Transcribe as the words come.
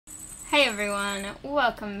Hey everyone,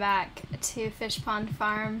 welcome back to Fish Pond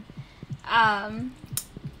Farm.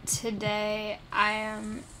 Today I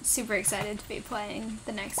am super excited to be playing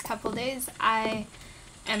the next couple days. I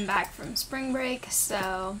am back from spring break,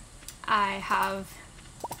 so I have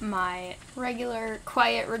my regular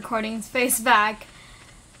quiet recording space back,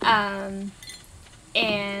 and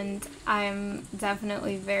I'm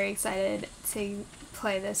definitely very excited to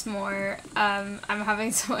play this more. I'm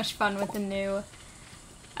having so much fun with the new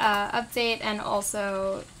update, and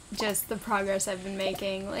also just the progress I've been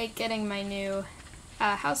making, like getting my new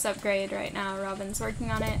house upgrade right now. Robin's working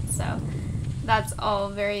on it, so that's all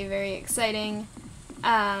very, very exciting.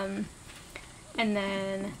 And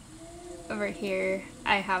then over here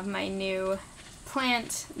I have my new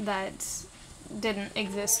plant that didn't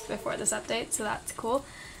exist before this update, so that's cool.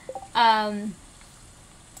 I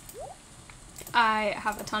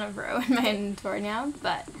have a ton of row in my inventory now,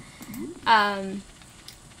 but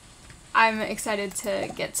I'm excited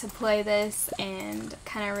to get to play this and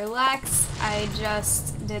kind of relax. I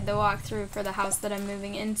just did the walkthrough for the house that I'm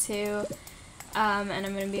moving into, and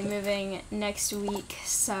I'm going to be moving next week,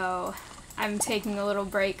 so I'm taking a little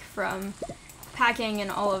break from packing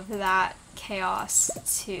and all of that chaos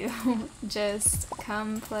to just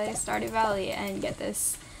come play Stardew Valley and get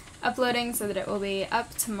this uploading so that it will be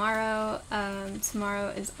up tomorrow. Tomorrow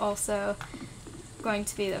is also going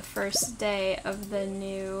to be the first day of the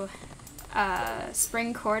new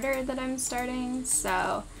spring quarter that I'm starting,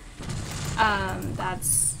 so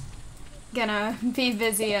that's gonna be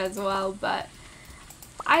busy as well, but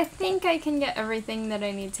I think I can get everything that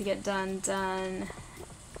I need to get done.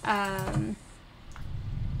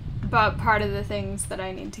 But part of the things that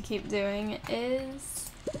I need to keep doing is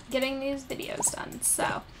getting these videos done,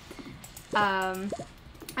 so I'm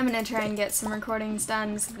gonna try and get some recordings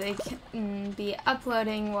done so they can be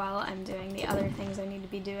uploading while I'm doing the other things I need to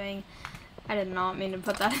be doing. I did not mean to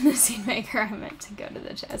put that in the seed maker. I meant to go to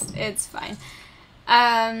the chest. It's fine.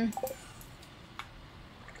 I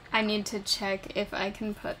need to check if I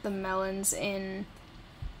can put the melons in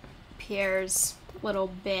Pierre's little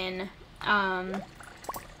bin. And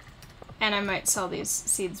I might sell these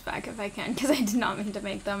seeds back if I can, because I did not mean to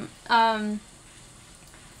make them.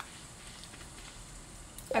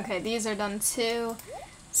 Okay, these are done too.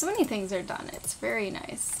 So many things are done. It's very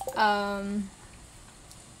nice.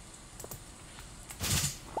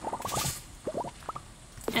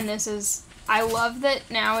 And this is, I love that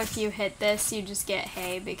now if you hit this, you just get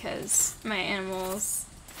hay, because my animals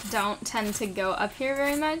don't tend to go up here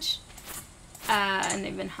very much, and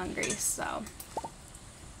they've been hungry, so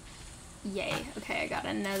yay. Okay, I got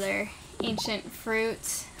another ancient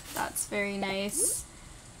fruit. That's very nice.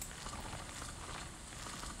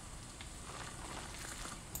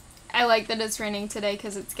 I like that it's raining today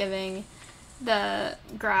because it's giving the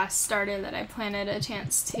grass starter that I planted a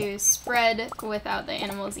chance to spread without the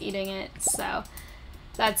animals eating it, so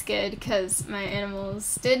that's good because my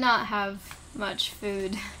animals did not have much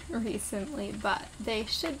food recently, but they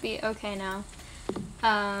should be okay now.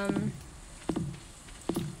 I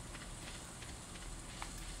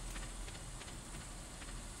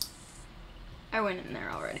went in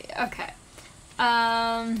there already. Okay.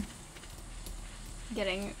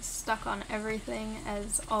 Getting stuck on everything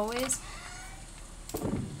as always.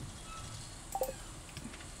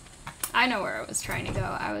 I know where I was trying to go.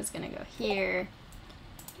 I was gonna go here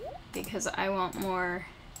because I want more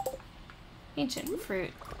ancient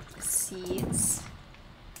fruit seeds.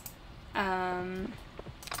 My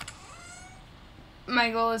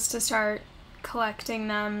goal is to start collecting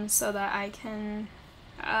them so that I can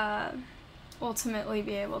ultimately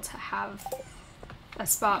be able to have a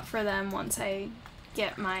spot for them once I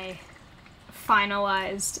get my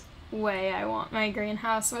finalized way I want my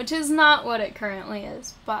greenhouse, which is not what it currently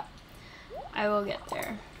is, but I will get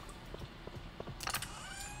there.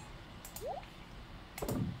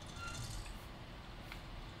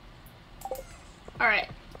 Alright,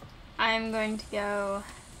 I'm going to go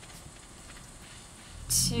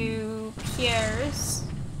to Pierre's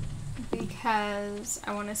because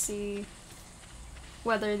I want to see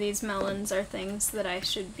whether these melons are things that I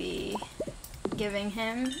should be giving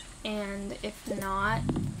him, and if not,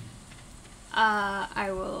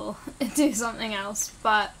 I will do something else,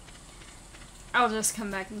 but I'll just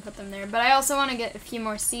come back and put them there. But I also want to get a few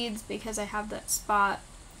more seeds because I have that spot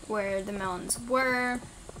where the melons were,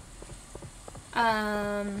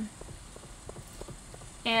 and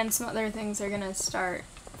some other things are gonna start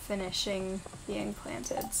finishing being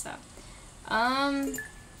planted, so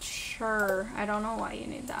sure, I don't know why you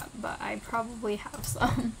need that, but I probably have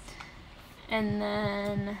some. And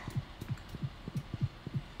then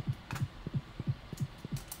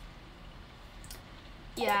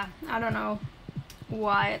yeah, I don't know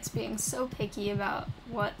why it's being so picky about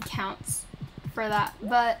what counts for that,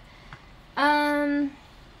 but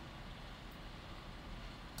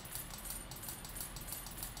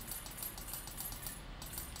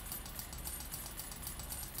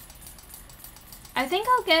I think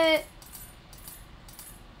I'll get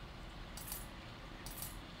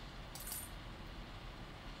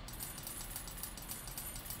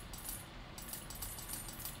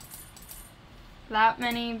that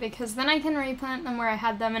many, because then I can replant them where I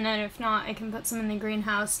had them, and then if not, I can put some in the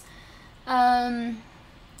greenhouse.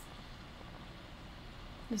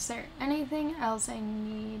 Is there anything else I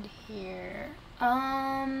need here?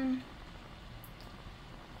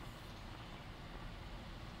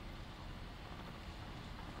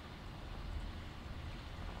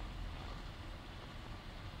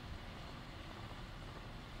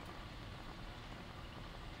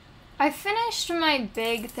 I finished my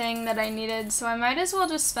big thing that I needed, so I might as well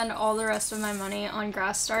just spend all the rest of my money on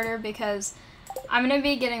grass starter, because I'm going to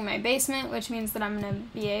be getting my basement, which means that I'm going to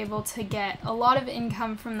be able to get a lot of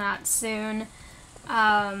income from that soon.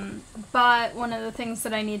 But one of the things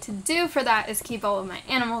that I need to do for that is keep all of my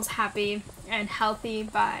animals happy and healthy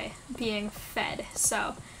by being fed.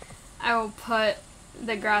 So I will put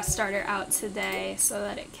the grass starter out today so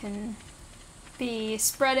that it can be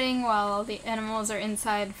spreading while the animals are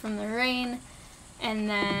inside from the rain, and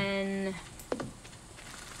then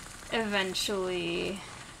eventually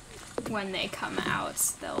when they come out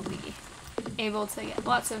they'll be able to get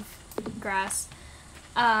lots of grass.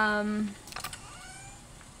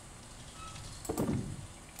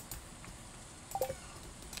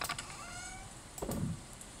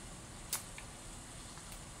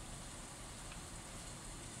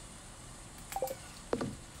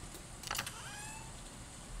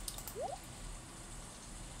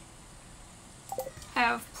 I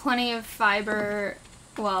have plenty of fiber,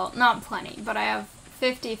 well, not plenty, but I have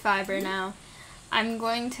 50 fiber now. I'm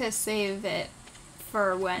going to save it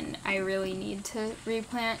for when I really need to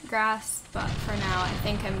replant grass, but for now I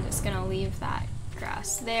think I'm just going to leave that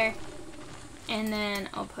grass there, and then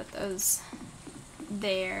I'll put those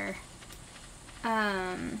there.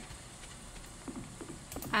 I'm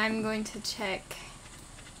going to check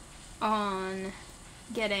on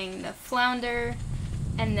getting the flounder,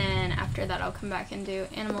 and then after that I'll come back and do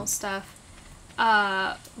animal stuff.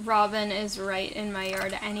 Robin is right in my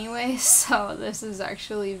yard anyway, so this is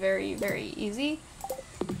actually very, very easy.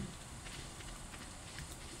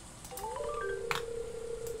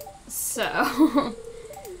 So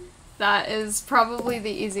that is probably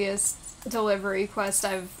the easiest delivery quest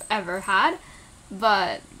I've ever had,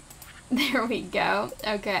 but there we go.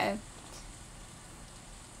 Okay.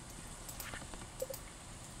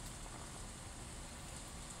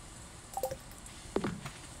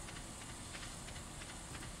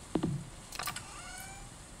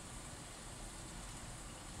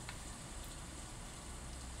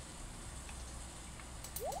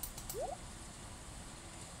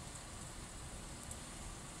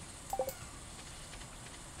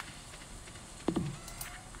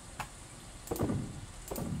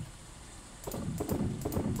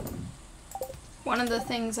 One of the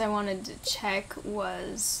things I wanted to check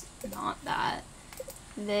was not that.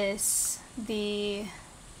 The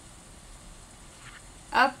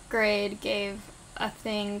upgrade gave a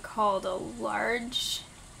thing called a large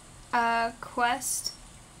quest,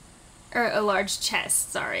 or a large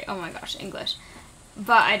chest, sorry, oh my gosh, English.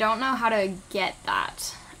 But I don't know how to get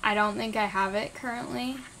that. I don't think I have it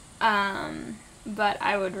currently, but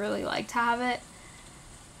I would really like to have it.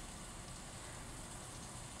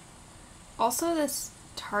 Also, this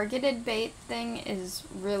targeted bait thing is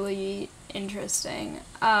really interesting.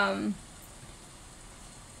 I'm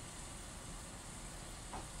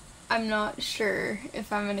not sure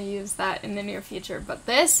if I'm going to use that in the near future, but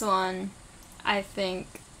this one I think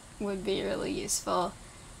would be really useful.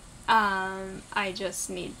 I just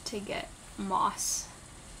need to get moss.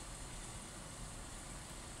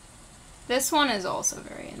 This one is also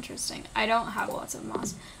very interesting. I don't have lots of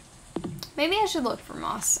moss. Maybe I should look for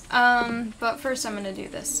moss. But first I'm gonna do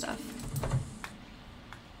this stuff.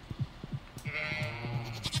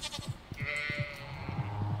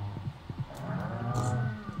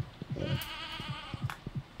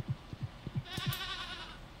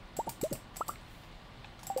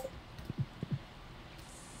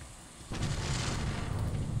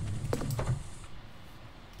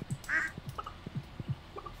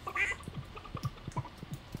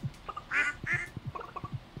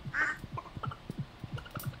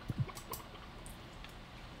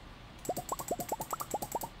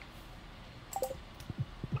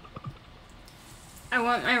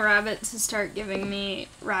 want my rabbit to start giving me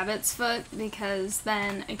rabbit's foot because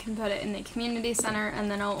then I can put it in the community center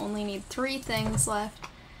and then I'll only need 3 things left.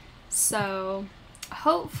 So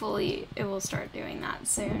hopefully it will start doing that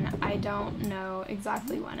soon. I don't know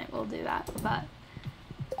exactly when it will do that, but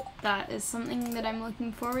that is something that I'm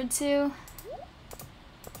looking forward to.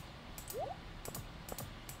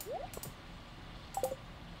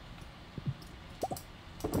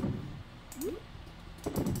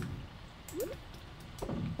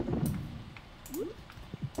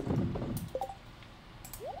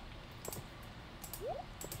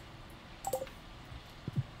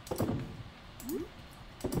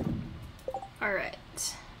 All right.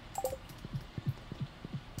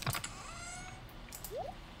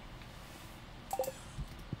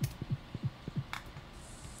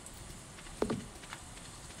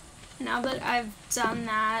 Now that I've done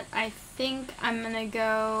that, I think I'm gonna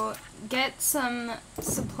go get some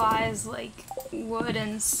supplies like wood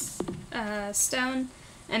and stone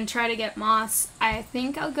and try to get moss. I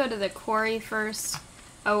think I'll go to the quarry first.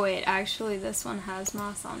 Oh wait, actually this one has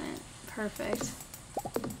moss on it. Perfect.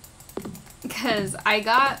 Because I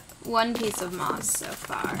got 1 piece of moss so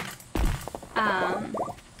far.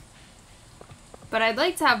 But I'd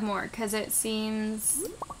like to have more because it seems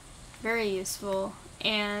very useful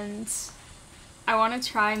and I want to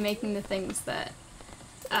try making the things that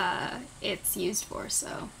it's used for,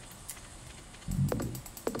 so.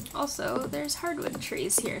 Also, there's hardwood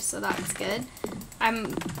trees here, so that's good.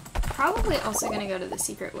 I'm probably also going to go to the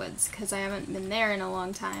secret woods because I haven't been there in a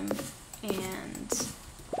long time and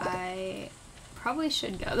I probably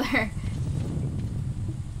should go there.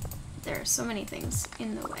 There are so many things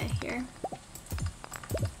in the way here.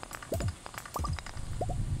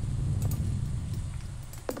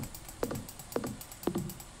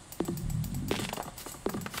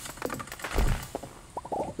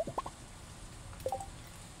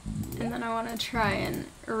 And then I want to try and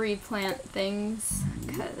replant things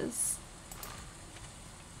because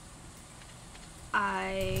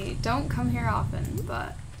I don't come here often,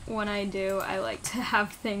 but when I do, I like to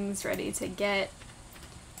have things ready to get.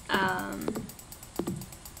 I'm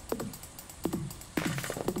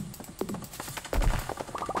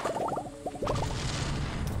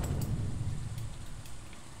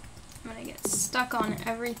gonna get stuck on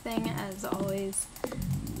everything as always.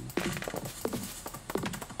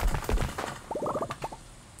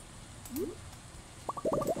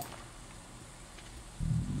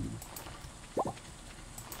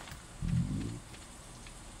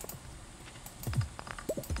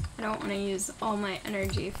 I don't want to use all my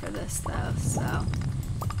energy for this though, so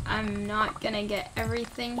I'm not gonna get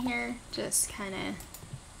everything here, just kind of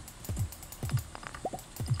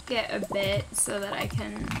get a bit so that I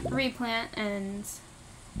can replant. And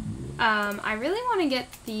I really want to get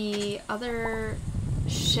the other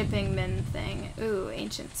shipping bin thing. Ooh,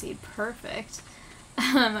 ancient seed, perfect.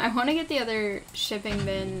 I want to get the other shipping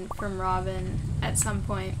bin from Robin at some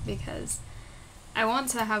point because I want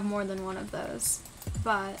to have more than one of those.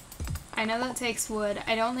 But I know that takes wood.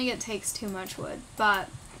 I don't think it takes too much wood, but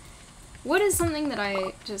wood is something that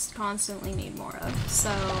I just constantly need more of,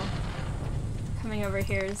 so coming over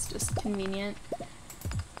here is just convenient.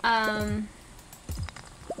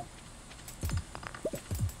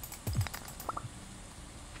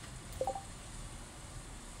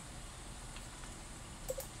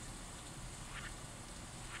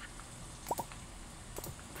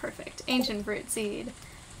 Perfect. Ancient fruit seed.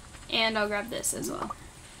 And I'll grab this as well.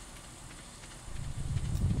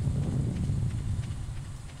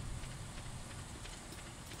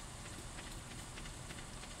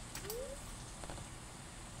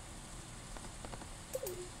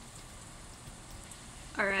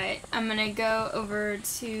 Alright, I'm gonna go over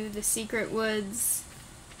to the secret woods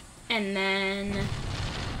and then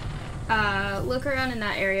look around in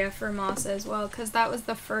that area for moss as well, because that was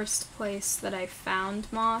the first place that I found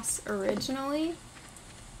moss originally.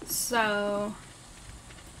 So,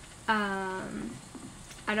 I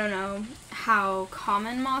don't know how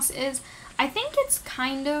common moss is. I think it's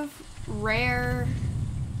kind of rare.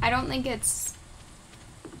 I don't think it's...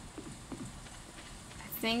 I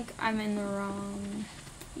think I'm in the wrong...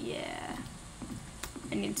 Yeah.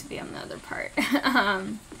 I need to be on the other part.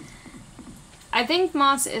 I think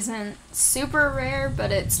moss isn't super rare, but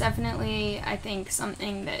it's definitely, I think,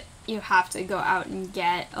 something that you have to go out and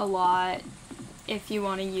get a lot if you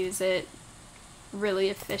want to use it really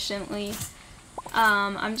efficiently.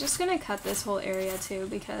 I'm just gonna cut this whole area too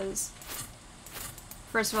because,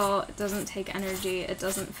 first of all, it doesn't take energy, it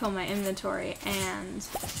doesn't fill my inventory, and,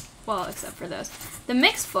 well, except for those. The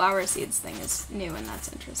mixed flower seeds thing is new and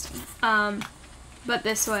that's interesting. But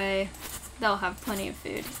this way, they'll have plenty of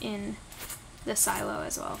food in the silo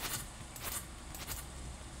as well.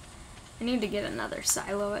 I need to get another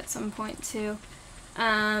silo at some point too.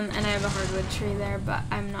 And I have a hardwood tree there, but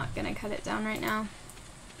I'm not gonna cut it down right now.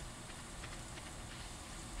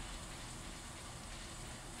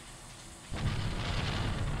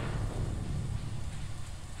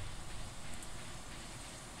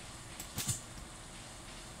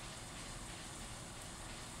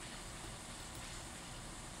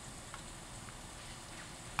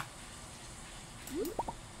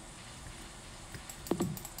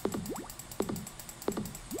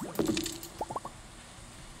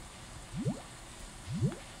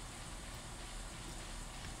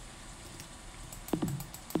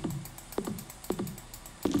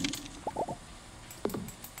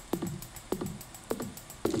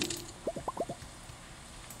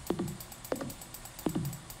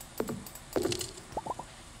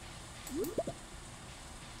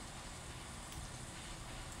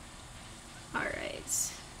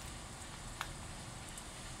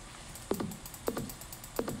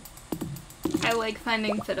 I like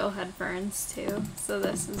finding fiddlehead ferns too, so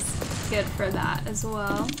this is good for that as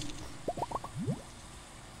well.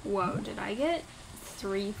 Whoa, did I get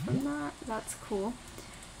 3 from that? That's cool.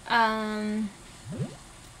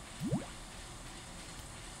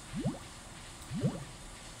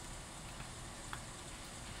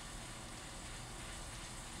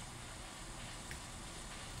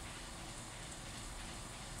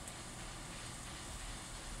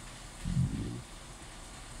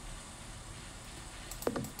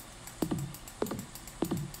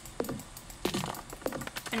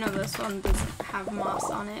 I know this one doesn't have moss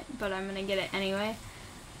on it, but I'm gonna get it anyway.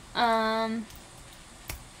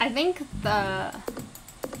 I think the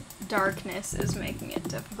darkness is making it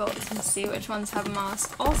difficult to see which ones have moss.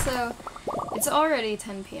 Also, it's already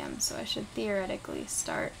 10 p.m., so I should theoretically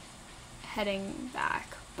start heading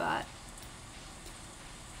back, but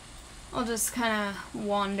I'll just kind of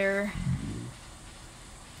wander.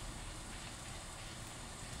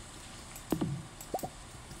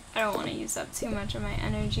 I don't want to use up too much of my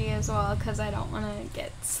energy as well, because I don't want to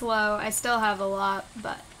get slow. I still have a lot,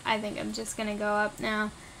 but I think I'm just going to go up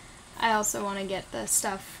now. I also want to get the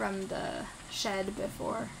stuff from the shed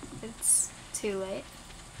before it's too late.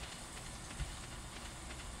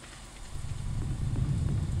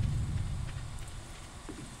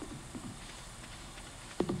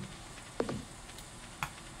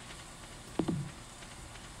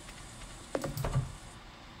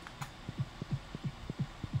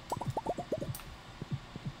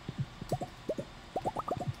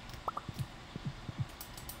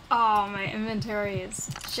 Oh, my inventory is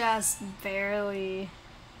just barely...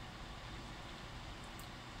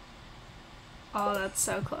 Oh, that's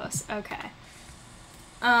so close. Okay.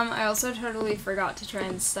 I also totally forgot to try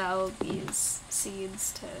and sell these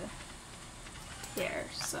seeds to here,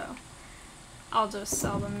 so I'll just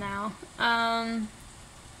sell them now. I'm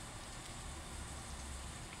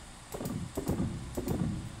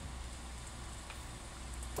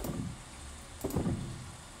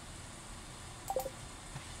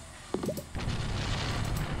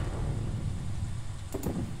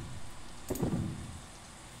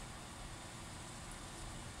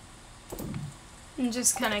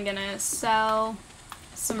just kind of gonna sell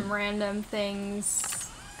some random things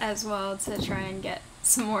as well to try and get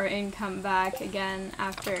some more income back again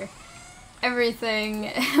after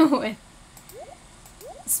everything with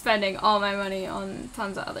spending all my money on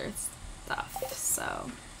tons of other stuff, so.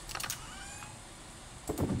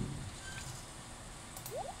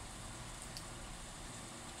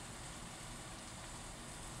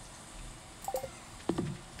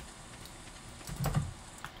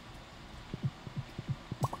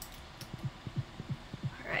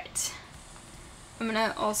 I'm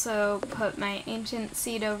gonna also put my ancient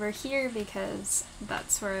seed over here because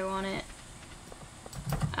that's where I want it.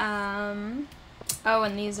 Oh,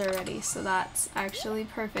 and these are ready, so that's actually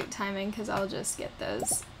perfect timing because I'll just get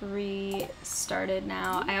those restarted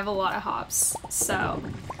now. I have a lot of hops, so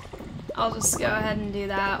I'll just go ahead and do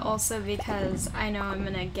that. Also because I know I'm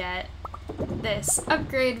gonna get this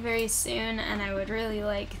upgrade very soon, and I would really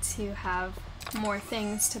like to have more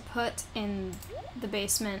things to put in the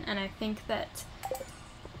basement, and I think that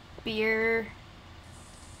beer,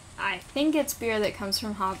 I think it's beer that comes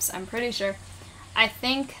from hops, I'm pretty sure. I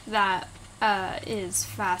think that is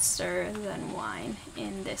faster than wine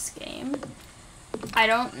in this game. I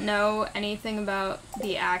don't know anything about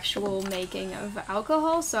the actual making of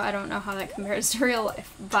alcohol, so I don't know how that compares to real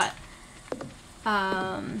life, but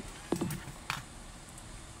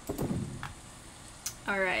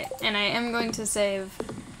alright, and I am going to save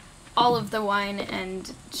all of the wine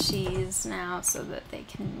and cheese now so that they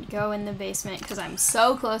can go in the basement because I'm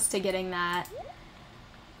so close to getting that.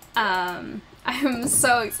 I'm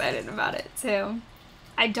so excited about it too.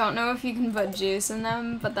 I don't know if you can put juice in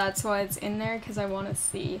them, but that's why it's in there because I want to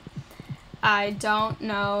see. I don't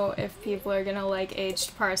know if people are gonna like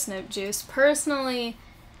aged parsnip juice. Personally,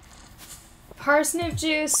 parsnip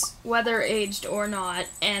juice, whether aged or not,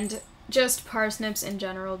 and just parsnips in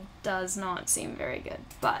general does not seem very good,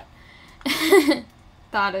 but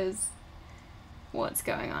that is what's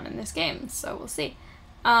going on in this game, so we'll see.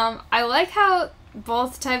 I like how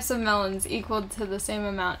both types of melons equaled to the same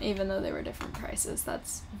amount even though they were different prices.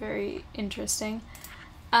 That's very interesting.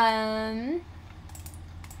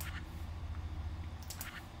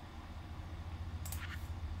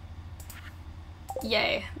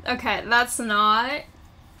 Yay. Okay, that's not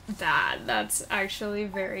bad. That's actually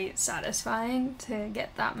very satisfying to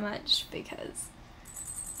get that much because,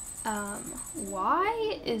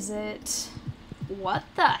 why is it, what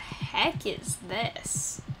the heck is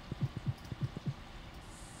this?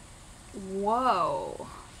 Whoa.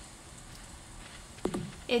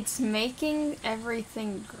 It's making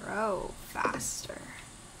everything grow faster.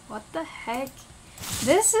 What the heck?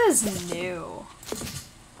 This is new.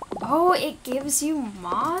 Oh, it gives you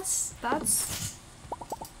moss? That's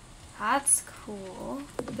cool.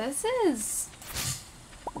 This is...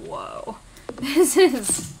 Whoa. This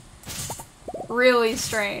is really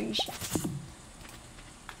strange.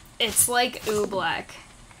 It's like oobleck,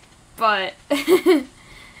 but...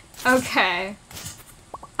 okay.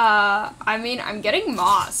 I mean, I'm getting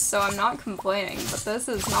moss, so I'm not complaining, but this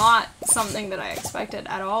is not something that I expected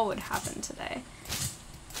at all would happen today.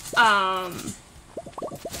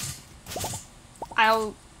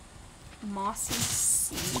 Mossy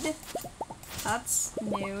seed? That's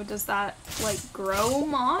new. Does that, like, grow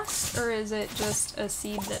moss? Or is it just a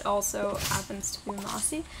seed that also happens to be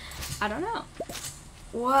mossy? I don't know.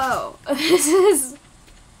 Whoa. This is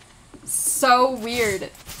so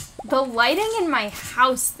weird. The lighting in my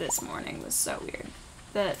house this morning was so weird.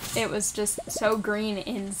 That it was just so green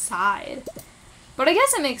inside. But I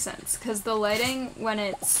guess it makes sense, because the lighting when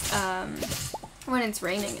it's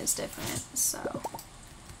raining is different, so.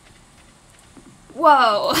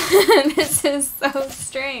 Whoa, this is so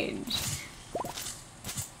strange.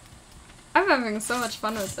 I'm having so much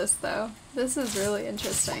fun with this though. This is really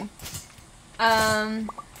interesting. Yeah,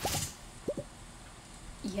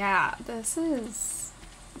 this is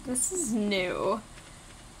new.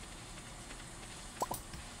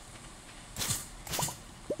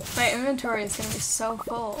 My inventory is gonna be so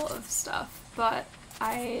full of stuff, but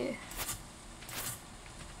I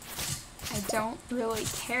don't really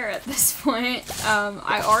care at this point.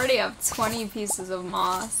 I already have 20 pieces of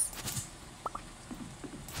moss.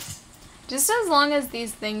 Just as long as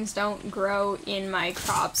these things don't grow in my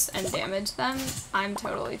crops and damage them, I'm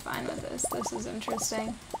totally fine with this. This is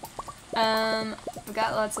interesting. I've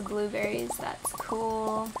got lots of blueberries, that's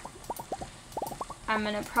cool. I'm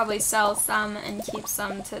gonna probably sell some and keep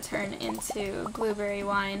some to turn into blueberry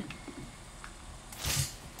wine.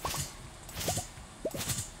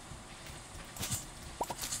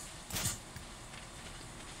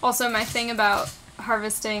 Also, my thing about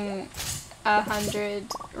harvesting 100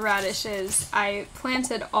 radishes, I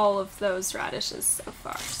planted all of those radishes so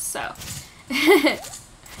far, so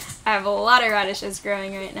I have a lot of radishes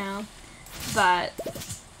growing right now, but,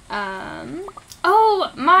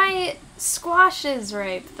 oh, my squash is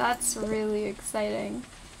ripe. That's really exciting.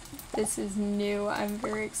 This is new. I'm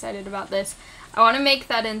very excited about this. I want to make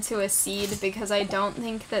that into a seed because I don't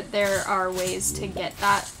think that there are ways to get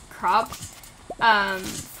that crop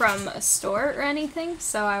from a store or anything,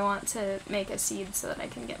 so I want to make a seed so that I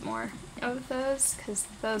can get more of those, because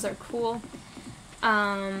those are cool.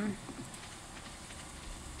 Oh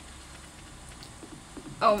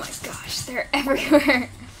my gosh, they're everywhere.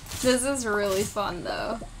 This is really fun,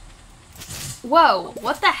 though. Whoa,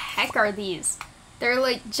 what the heck are these? They're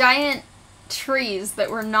like giant trees that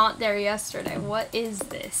were not there yesterday. What is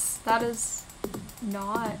this? That is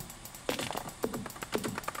not...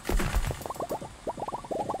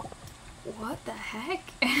 What the heck?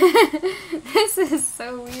 This is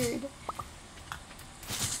so weird.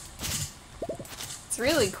 It's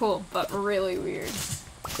really cool, but really weird.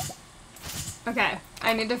 Okay,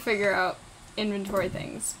 I need to figure out inventory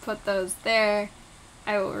things. Put those there.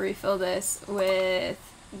 I will refill this with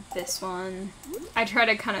this one. I try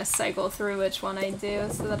to kind of cycle through which one I do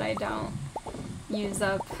so that I don't use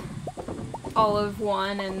up all of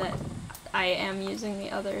one and that I am using the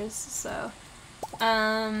others, so.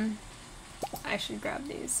 I should grab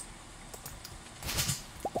these.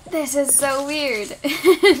 This is so weird.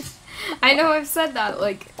 I know I've said that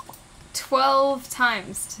like 12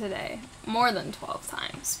 times today. More than 12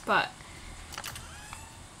 times, but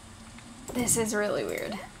this is really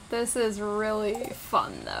weird. This is really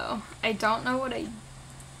fun though. I don't know what I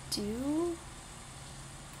do.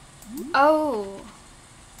 Oh,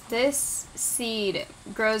 this seed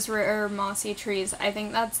grows rare mossy trees. I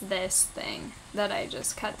think that's this thing that I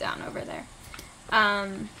just cut down over there.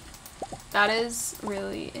 That is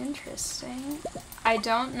really interesting. I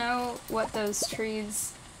don't know what those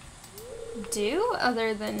trees do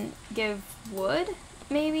other than give wood,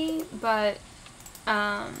 maybe, but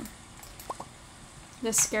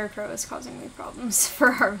this scarecrow is causing me problems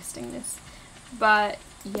for harvesting this. But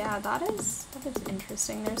yeah, that is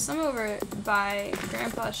interesting. There's some over by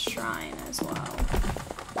Grandpa's shrine as well.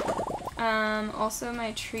 Also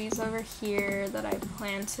my trees over here that I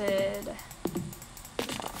planted.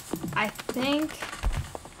 I think...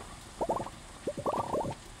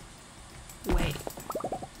 Wait.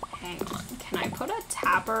 Hang on. Can I put a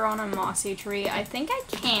tapper on a mossy tree? I think I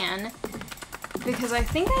can. Because I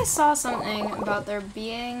think I saw something about there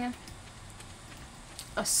being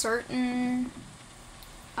a certain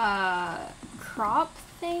crop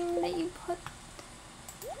thing that you put,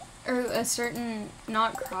 or a certain,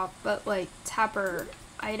 not crop, but like tapper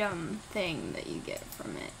item thing that you get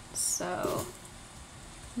from it. So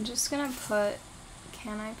I'm just gonna put,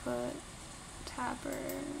 can I put tapper?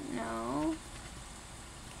 No.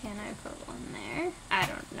 Can I put one there? I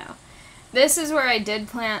don't know. This is where I did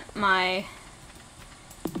plant my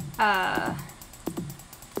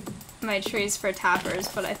my trees for tappers,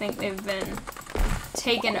 but I think they've been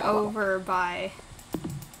taken over by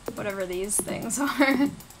whatever these things are.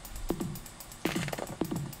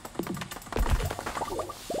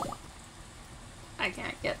 I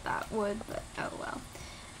can't get that wood, but oh well.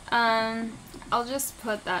 I'll just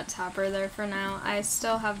put that tapper there for now. I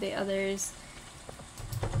still have the others.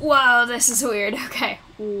 Whoa, this is weird. Okay.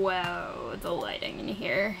 Whoa, the lighting in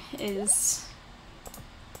here is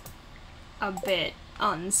a bit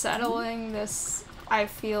unsettling. This, I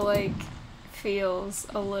feel like, feels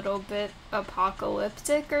a little bit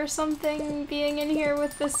apocalyptic or something being in here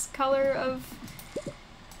with this color of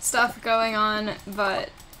stuff going on, but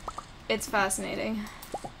it's fascinating.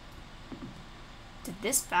 Did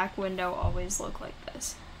this back window always look like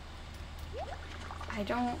this? I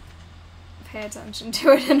don't pay attention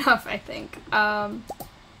to it enough, I think. Alright.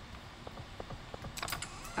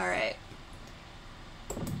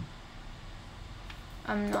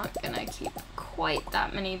 I'm not gonna keep quite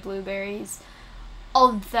that many blueberries,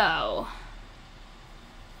 although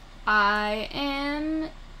I am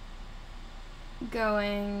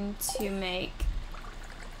going to make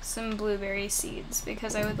some blueberry seeds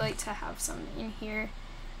because I would like to have some in here.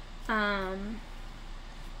 I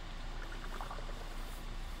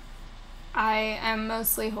am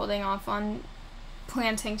mostly holding off on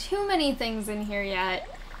planting too many things in here yet,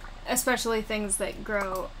 especially things that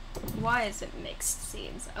grow. Why is it mixed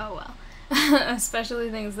seeds? Oh well. Especially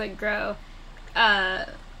things that grow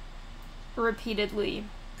repeatedly,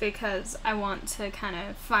 because I want to kind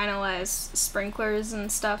of finalize sprinklers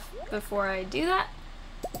and stuff before I do that.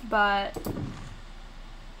 But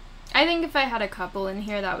I think if I had a couple in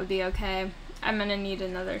here, that would be okay. I'm gonna need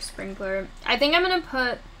another sprinkler. I think I'm gonna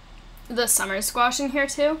put the summer squash in here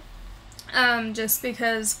too, just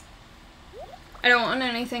because I don't want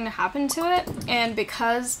anything to happen to it, and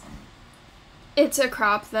because it's a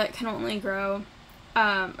crop that can only grow,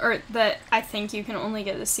 or that I think you can only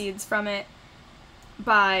get the seeds from it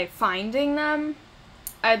by finding them,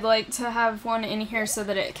 I'd like to have one in here so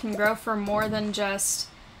that it can grow for more than just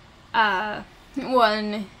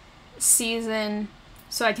one season,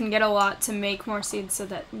 so I can get a lot to make more seeds so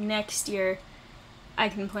that next year I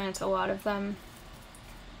can plant a lot of them.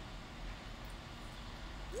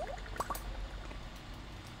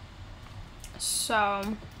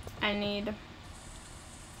 So I need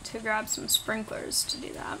to grab some sprinklers to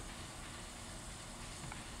do that.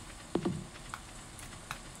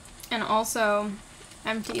 And also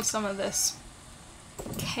empty some of this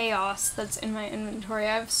chaos that's in my inventory.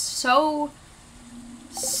 I have so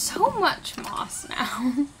much moss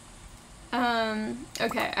now.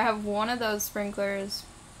 Okay, I have one of those sprinklers.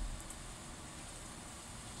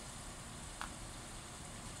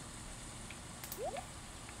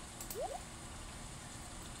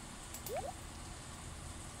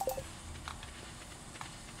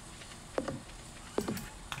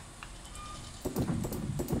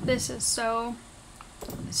 This is so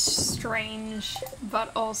strange,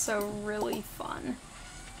 but also really fun.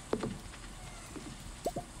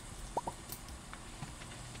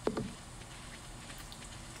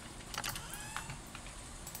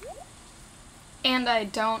 and I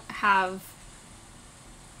don't have...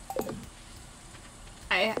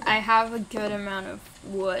 I have a good amount of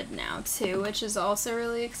wood now too, which is also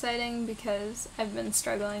really exciting because I've been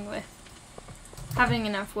struggling with having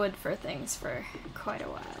enough wood for things for quite a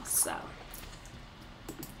while, so.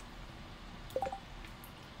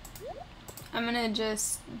 I'm gonna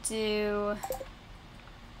just do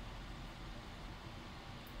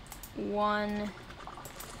one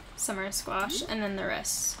summer squash and then the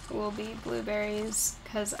rest will be blueberries,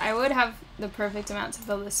 because I would have the perfect amount to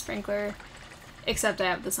fill this sprinkler, except I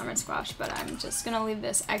have the summer squash, but I'm just gonna leave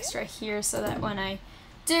this extra here so that when I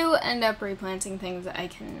do end up replanting things, I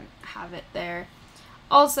can have it there.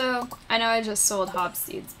 Also, I know I just sold hop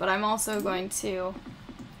seeds, but I'm also going to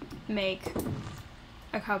make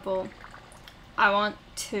a couple. I want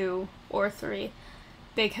 2 or 3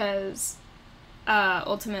 because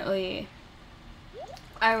ultimately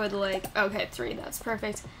I would like, okay, 3, that's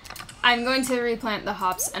perfect. I'm going to replant the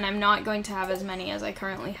hops and I'm not going to have as many as I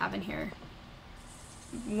currently have in here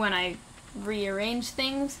when I rearrange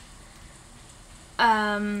things.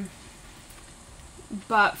 But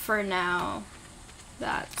for now,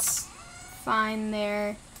 that's fine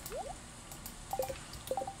there.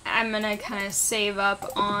 I'm gonna kind of save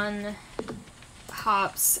up on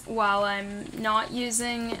hops while I'm not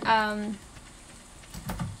using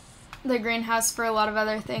the greenhouse for a lot of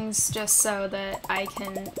other things, just so that I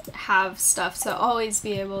can have stuff to always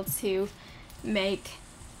be able to make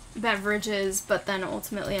beverages, but then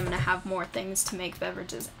ultimately I'm gonna have more things to make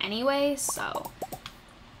beverages anyway, so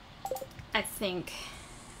I think,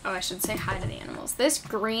 oh, I should say hi to the animals. This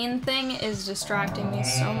green thing is distracting me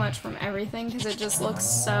so much from everything because it just looks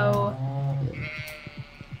so...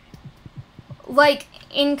 Like,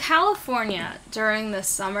 in California, during the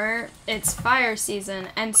summer, it's fire season,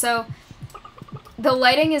 and so the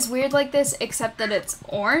lighting is weird like this, except that it's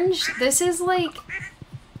orange. This is like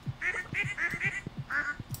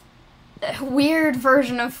a weird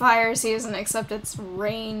version of fire season, except it's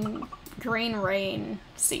rain, green rain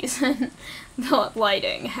season. The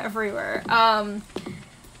lighting everywhere.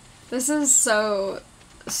 This is so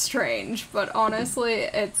strange, but honestly,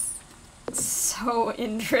 it's so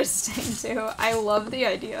interesting too. I love the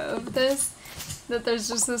idea of this, that there's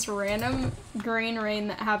just this random green rain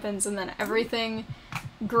that happens and then everything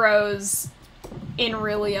grows in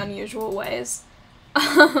really unusual ways.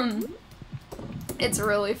 It's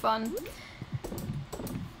really fun.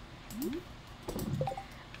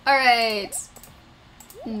 Alright,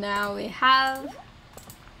 now we have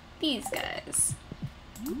these guys.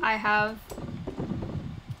 I have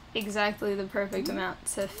exactly the perfect amount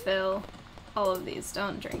to fill all of these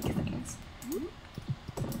don't drink things.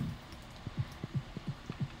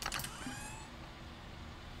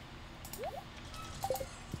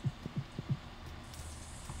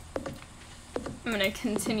 I'm gonna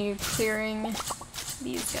continue clearing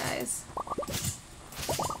these guys.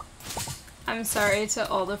 I'm sorry to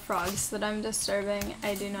all the frogs that I'm disturbing.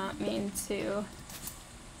 I do not mean to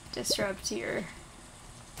disrupt your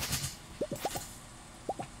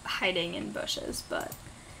hiding in bushes, but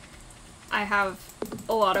I have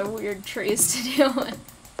a lot of weird trees to deal with.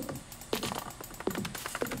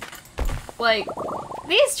 Like,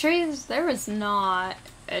 these trees, there was not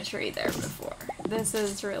a tree there before. This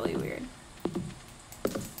is really weird.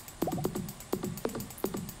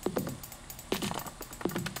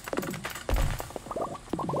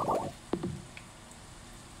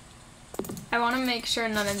 I want to make sure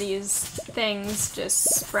none of these things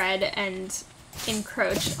just spread and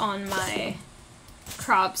encroach on my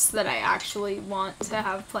crops that I actually want to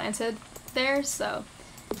have planted there, so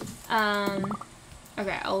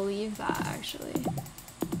okay, I'll leave that actually.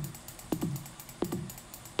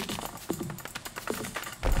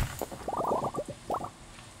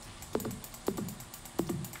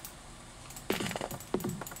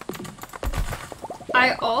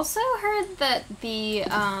 I also heard that the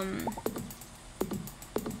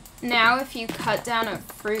now if you cut down a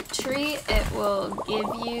fruit tree, it will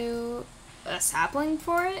give you a sapling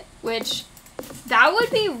for it, which that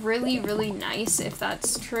would be really, really nice if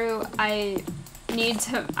that's true. I'm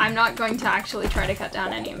not going to actually try to cut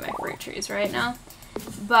down any of my fruit trees right now,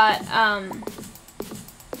 but that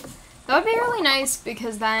would be really nice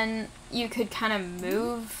because then you could kind of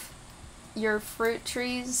move your fruit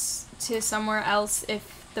trees to somewhere else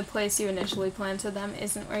if the place you initially planted them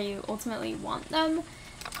isn't where you ultimately want them.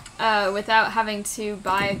 Without having to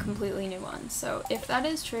buy a completely new one. So if that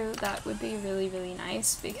is true, that would be really, really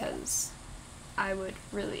nice because I would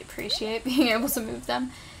really appreciate being able to move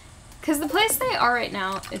them. Because the place they are right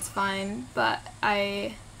now, it's fine, but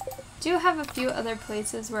I do have a few other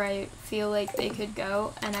places where I feel like they could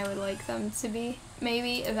go, and I would like them to be,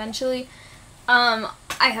 maybe, eventually. I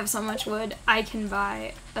have so much wood, I can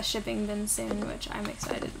buy a shipping bin soon, which I'm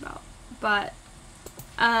excited about. But,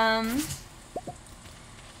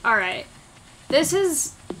 alright. This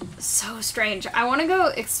is so strange. I want to go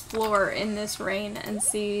explore in this rain and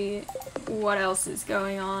see what else is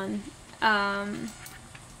going on.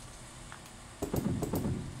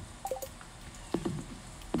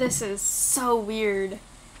 This is so weird.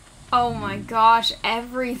 Oh my gosh,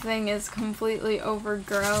 everything is completely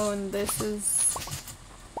overgrown. This is...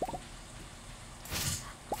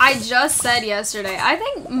 I just said yesterday, I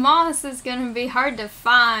think moss is gonna be hard to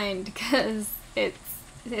find because it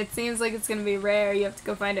seems like it's gonna be rare. You have to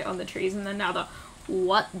go find it on the trees, and then now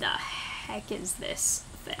what the heck is this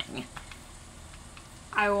thing?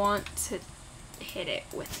 I want to hit it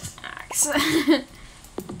with an axe.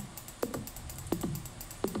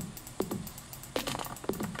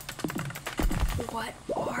 What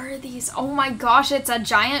are these? Oh my gosh, it's a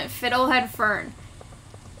giant fiddlehead fern.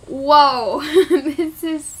 Whoa, this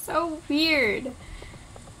is so weird.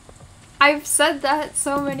 I've said that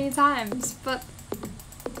so many times, but...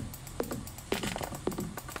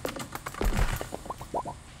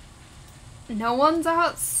 No one's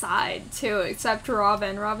outside, too, except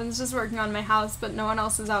Robin. Robin's just working on my house, but no one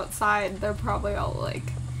else is outside. They're probably all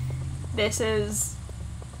like,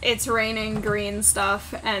 it's raining green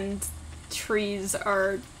stuff, and trees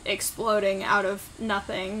are exploding out of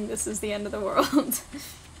nothing. This is the end of the world.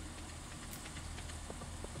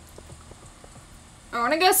 I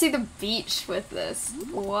want to go see the beach with this.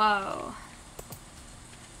 Whoa.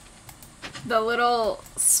 The little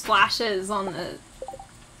splashes on the...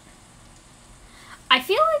 I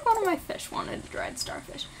feel like one of my fish wanted dried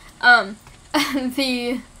starfish.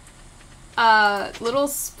 The little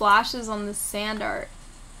splashes on the sand are...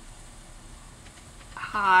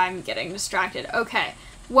 I'm getting distracted. Okay.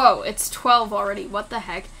 Whoa, it's 12 already. What the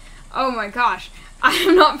heck? Oh my gosh. I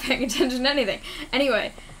am not paying attention to anything.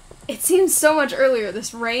 Anyway, it seems so much earlier.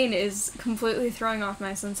 This rain is completely throwing off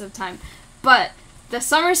my sense of time. But the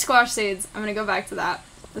summer squash seeds, I'm going to go back to that.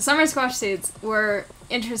 The summer squash seeds were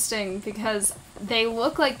interesting because they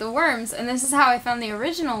look like the worms, and this is how I found the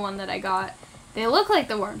original one that I got. They look like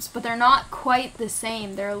the worms, but they're not quite the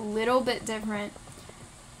same. They're a little bit different.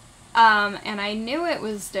 And I knew it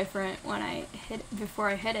was different when I before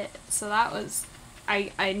I hit it. So that was,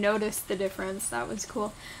 I noticed the difference. That was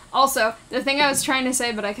cool. Also, the thing I was trying to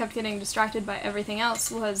say, but I kept getting distracted by everything else,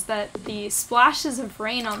 was that the splashes of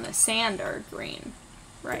rain on the sand are green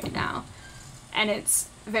right now. And it's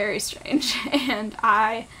very strange. And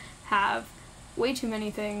I have way too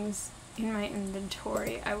many things in my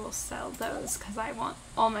inventory. I will sell those because I want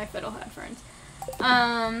all my fiddlehead ferns.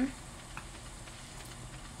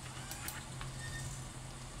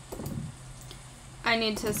 I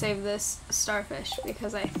need to save this starfish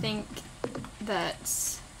because I think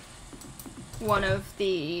that one of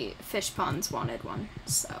the fish ponds wanted one,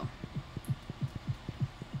 so.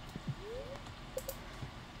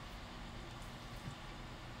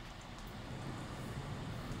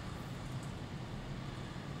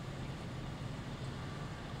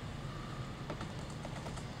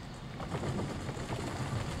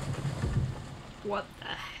 What the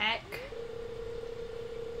heck?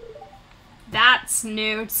 That's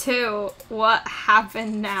new too. What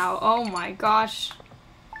happened now? Oh my gosh.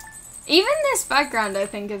 Even this background I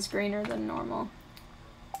think is greener than normal.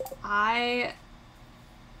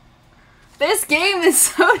 This game is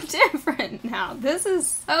so different now. This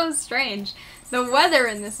is so strange. The weather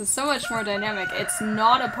in this is so much more dynamic. It's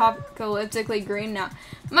not apocalyptically green now.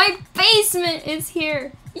 My basement is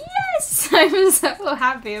here. Yes! I'm so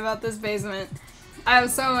happy about this basement. I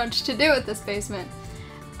have so much to do with this basement.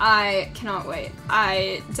 I cannot wait.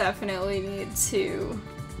 I definitely need to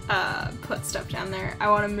put stuff down there. I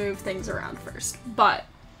want to move things around first, but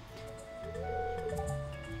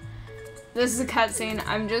this is a cutscene.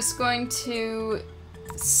 I'm just going to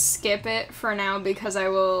skip it for now because I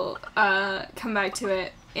will come back to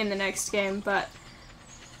it in the next game, but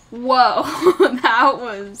whoa, that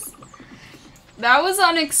was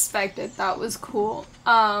unexpected. That was cool.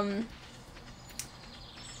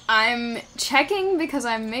 I'm checking because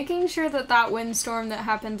I'm making sure that that windstorm that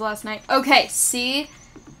happened last night... Okay, see?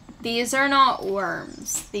 These are not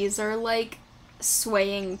worms. These are like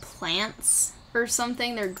swaying plants or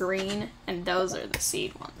something. They're green, and those are the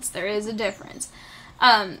seed ones. There is a difference.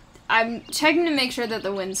 I'm checking to make sure that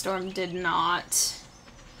the windstorm did not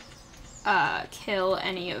kill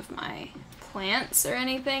any of my plants or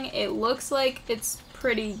anything. It looks like it's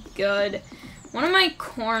pretty good. One of my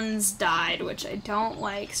corns died, which I don't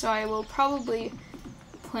like, so I will probably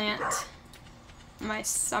plant my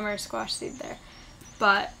summer squash seed there.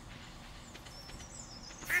 But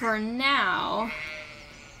for now,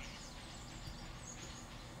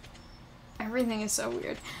 everything is so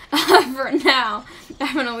weird. For now,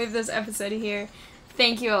 I'm going to leave this episode here.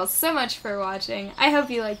 Thank you all so much for watching. I hope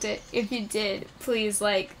you liked it. If you did, please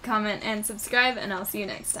like, comment, and subscribe, and I'll see you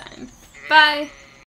next time. Bye!